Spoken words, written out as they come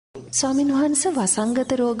ස්වාමීන් වහන්සේ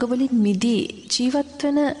වසංගත රෝගවලින් මිදී ජීවත්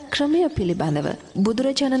වෙන ක්‍රමය පිළිබඳව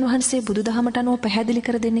බුදුරජාණන් වහන්සේ බුදුදහමට අනුව පැහැදිලි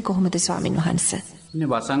කර දෙන්නේ කොහොමද ස්වාමීන් වහන්සේ?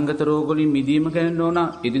 වසංගත රෝගවලින් මිදීම කරන්න ඕන.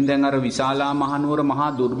 ඉතින් දැන් අර විශාලා මහනුවර මහා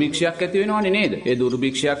දුර්භික්ෂයක් ඇති වෙනවනේ නේද? ඒ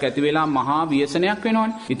දුර්භික්ෂයක් ඇති වෙලා මහා ව්‍යසනයක්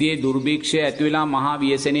වෙනවනේ. ඉතින් ඒ දුර්භික්ෂය ඇති වෙලා මහා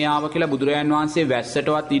ව්‍යසනය ආව කියලා බුදුරජාන් වහන්සේ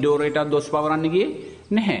වැස්සටවත් ඉඩෝරයටත් දොස් පවරන්න ගියේ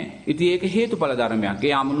නැහැ. ඉතින් ඒක හේතුඵල ධර්මයක්.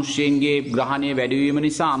 ඒ අමනුෂ්‍යයන්ගේ ග්‍රහණය වැඩි වීම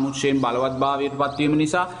නිසා, අමනුෂ්‍යයන් බලවත් භාවයට පත් වීම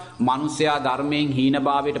නිසා මනුෂ්‍යයා ධර්මයෙන් හීන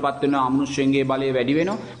භාවයට පත් වෙනවා. අමනුෂ්‍යයන්ගේ බලය වැඩි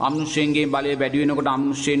වෙනවා. අමනුෂ්‍යයන්ගේ බලය වැඩි වෙනකොට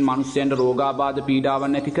අමනුෂ්‍යයන් මනුෂ්‍යයන්ට රෝගාබාධ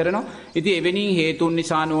පීඩාවන් ඇති කරනවා. ඉතින් එවැනි හේතුන්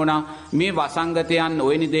නිසා නෝනා මේ වසංගතයන්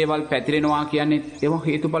ඔයනි දේවල් පැතිරෙනවා කියන්නේ ඒවා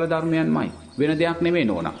හේතුඵල ධර්මයන්මයි. වෙන දෙයක් නෙමෙයි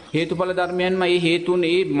නෝනා. හේතුඵල ධර්මයන්ම මේ හේතුන්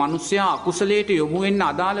ඒ මනුෂ්‍යයා අකුසලයට යොමු වෙන්න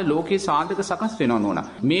අදාළ ලෝකේ සාධක සකස් වෙනවා නෝනා.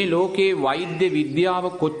 මේ ලෝකේ වෛද්‍ය විද්‍යාව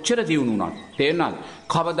කොච්චර දියුණු වුණත් තේරෙනවද?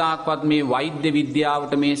 කවදාක්වත් මේ වෛද්‍ය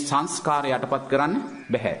විද්‍යාවට මේ සංස්කාරය යටපත් කරන්න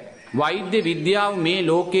බෑ. වෛද්‍ය විද්‍යාව මේ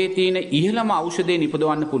ලෝකයේ තියෙන ඉහළම ඖෂධය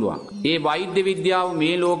නිපදවන්න පුළුවන්. ඒ වෛද්‍ය විද්‍යාව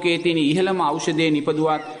මේ ලෝකයේ තියෙන ඉහළම ඖෂධය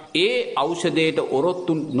නිපදුවත් ඒ ඖෂධයට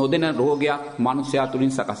ඔරොත්තු නොදෙන රෝගයක් මනුස්සයා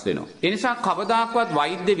තුලින් සකස් වෙනවා. ඒ නිසා කවදාකවත්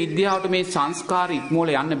වෛද්‍ය විද්‍යාවට මේ සංස්කාර ඉක්මෝල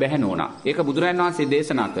යන්න බැහැ නෝනා. ඒක බුදුරජාණන් වහන්සේ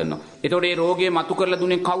දේශනා කරනවා. එතකොට මේ රෝගය මතු කරලා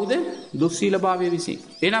දුන්නේ කවුද? දුස්සීලභාවය විසින්.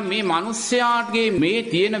 එහෙනම් මේ මනුස්සයාගේ මේ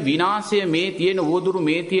තියෙන විනාශය, මේ තියෙන උවදුරු,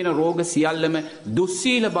 මේ තියෙන රෝග සියල්ලම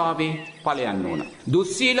දුස්සීලභාවයේ ඵලයන් ඕන.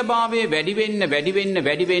 දුස්සීලභාවයේ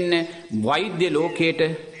වැඩි වෙන්න වෛද්‍ය ලෝකයට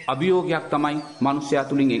අභියෝගයක් තමයි මනුස්සයා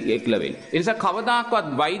තුලින් එක්ල වෙන්නේ. ඒ නිසා කවදාකවත්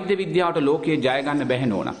වෛද්‍ය විද්‍යාවට ලෝකයේ ජය ගන්න බැහැ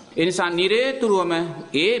නෝනා. ඒ නිසා නිරේතුරුවම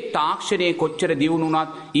ඒ තාක්ෂණයේ කොච්චර දියුණු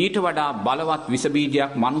වුණත් ඊට වඩා බලවත් විස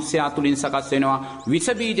බීජයක් මනුස්සයා තුලින් සකස් වෙනවා. විස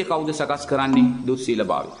බීජ කවුද සකස් කරන්නේ?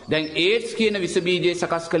 දුස්සීලභාවය. දැන් ඒඩ්ස් කියන විස බීජය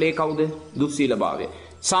සකස් කළේ කවුද? දුස්සීලභාවය.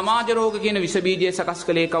 සමාජ රෝග කියන විස බීජය සකස්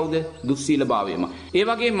කළේ කවුද? දුස්සීලභාවයම. ඒ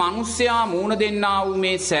වගේ මනුස්සයා මූණ දෙන්නා වූ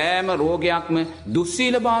මේ සෑම රෝගයක්ම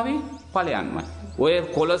දුස්සීලභාවයේ ඵලයන්මයි. ඔය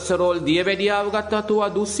කොලෙස්ටරෝල් දියවැඩියාව ගත්තත් උවා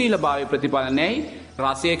දුස්සීලභාවයේ ප්‍රතිඵල නැයි.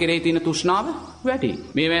 රසය කෙරෙහි තියෙන තෘෂ්ණාව වැඩි.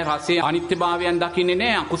 මේ රසයේ අනිත්‍යභාවයන් දකින්නේ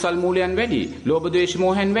නැහැ. අකුසල් මූලයන් වැඩි. ලෝභ ද්වේෂ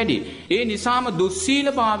මෝහයන් වැඩි. ඒ නිසාම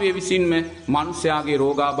දුස්සීලභාවය විසින්ම මනුස්සයාගේ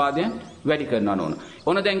රෝගාබාධයන් වැඩි කරනවා නෝන.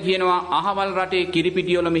 ඔන්න දැන් කියනවා අහවල් රටේ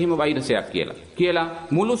කිරිපිටි වල මෙහිම වෛරසයක් කියලා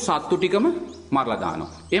මුළු සත්තු ටිකම මරලා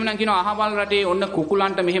දානවා. එහෙමනම් කියනවා අහවල් රටේ ඔන්න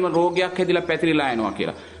කුකුලන්ට මෙහෙම රෝගයක් හැදිලා පැතිරිලා යනවා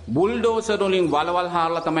කියලා. බුල්ඩෝසර් වලින් වලවල්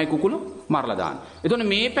හාරලා තමයි කුකුළු මරලා දාන්නේ. එතකොට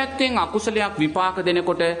මේ පැත්තෙන් අකුසලයක් විපාක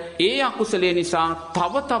දෙනකොට ඒ අකුසලයේ නිසා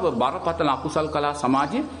තව බරපතල අකුසල් කළා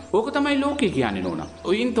සමාජයේ. ඕක තමයි ලෝකය කියන්නේ නෝනා.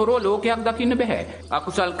 ඔයින් තොරව ලෝකයක් දකින්න බෑ.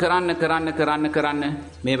 අකුසල් කරන්න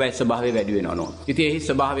මේවයි ස්වභාවය වැඩි වෙනවා නෝනා. ඉතින් එහි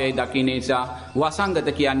ස්වභාවයයි දකින්න නිසා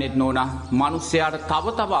වසංගත කියන්නේත් නෝනා මිනිස්යාට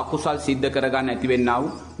තව අකුසල් සිද්ධ කරගන්න ඇති වෙන්නා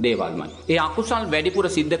වූ දේවල්මයි. ඒ අකුසල් වැඩිපුර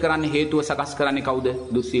සිද්ධ කරන්න හේතුව සකස් කරන්නේ කවුද?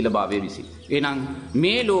 දුස්සීලභාවය විසින්. එහෙනම්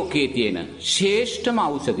මේ ලෝකයේ තියෙන ශ්‍රේෂ්ඨම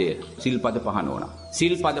ඖෂධය සිල්පද පහ නෝනා.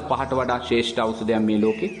 සිල්පද පහට වඩා ශ්‍රේෂ්ඨ ඖෂධයක් මේ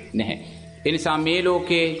ලෝකේ නැහැ. ඒ නිසා මේ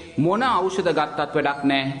ලෝකේ මොන ඖෂධ ගත්තත් වැඩක්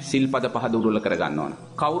නැහැ සිල්පද පහ දුර්වල කරගන්න ඕන.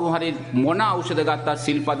 කවුරු හරි මොන ඖෂධ ගත්තත්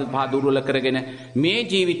සිල්පද පහ දුර්වල කරගෙන මේ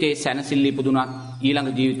ජීවිතේ සැනසෙල්ල ඉපදුනත් ඊළඟ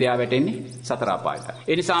ජීවිතය වැටෙන්නේ සතර අපායට.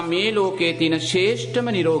 ඒ නිසා මේ ලෝකයේ තියෙන ශ්‍රේෂ්ඨම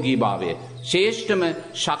නිරෝගීභාවය, ශ්‍රේෂ්ඨම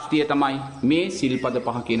ශක්තිය තමයි මේ සිල්පද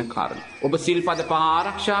පහ කියන කාරණා. ඔබ සිල්පද පහ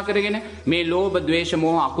ආරක්ෂා කරගෙන මේ ලෝභ, ද්වේෂ,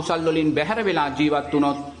 මෝහ අකුසල් වලින් බැහැර වෙලා ජීවත්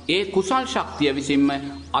වුණොත් ඒ කුසල් ශක්තිය විසින්ම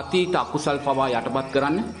අතීත අකුසල් පවා යටපත්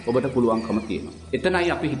කරන්න ඔබට පුළුවන්කම තියෙනවා.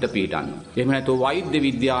 එතනයි අපි හිත පිහිටන්නේ. එහෙම නැත්නම් වෛද්‍ය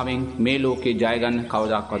විද්‍යාවෙන් මේ ලෝකේ ජය ගන්න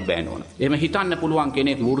කවදාකවත් බෑ නෝන. එහෙම හිතන්න පුළුවන්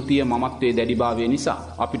කෙනෙක් වෘත්තීය මමත්වයේ දැඩිභාවය නිසා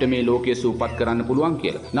අපිට මේ ලෝකයේ සූපත් කරන්න පුළුවන්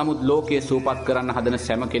කියලා. නමුත් ලෝකයේ සූපත් කරන්න හදන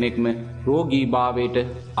සෑම කෙනෙක්ම රෝගීභාවයට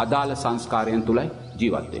අදාළ සංස්කාරයන් තුලයි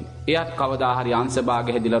ජීවත් වෙන්නේ. එයාත් කවදා හරි අංශභාග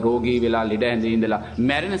හැදිලා රෝගී වෙලා ලෙඩ ඇඳේ ඉඳලා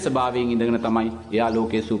මැරෙන ස්වභාවයෙන් ඉඳගෙන තමයි එයා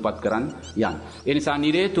ලෝකයේ සූපත් කරන්න යන්නේ. ඒ නිසා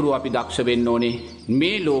නිරේතුරු අපි දක්ෂ වෙන්න ඕනේ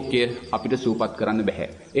මේ ලෝකය අපිට සූපත් කරන්න බෑ.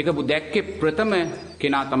 ඒක දැක්කේ ප්‍රථම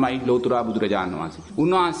කෙනා තමයි ලෝතුරා බුදුරජාණන් වහන්සේ.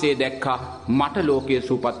 උන්වහන්සේ දැක්කා මට ලෝකයේ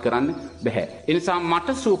සූපත් කරන්න බෑ. ඒ නිසා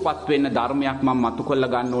මට සූපත් වෙන්න ධර්මයක් මම මතු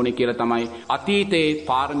කරලා ගන්න ඕනේ කියලා තමයි අතීතයේ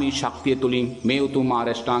පාරමී ශක්තිය තුලින් මේ උතුම්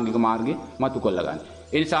ආරෂ්ඨාංගික මාර්ගය මතු කරලා ගන්නේ.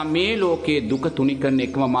 එනිසා මේ ලෝකයේ දුක තුනී කරන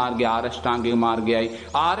එකම මාර්ගය ආරෂ්ඨාංගික මාර්ගයයි.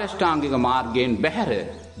 ආරෂ්ඨාංගික මාර්ගයෙන් බැහැර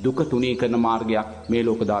දුක තුනී කරන මාර්ගයක් මේ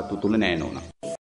ලෝක ධාතු තුල නැහැ නෝනා.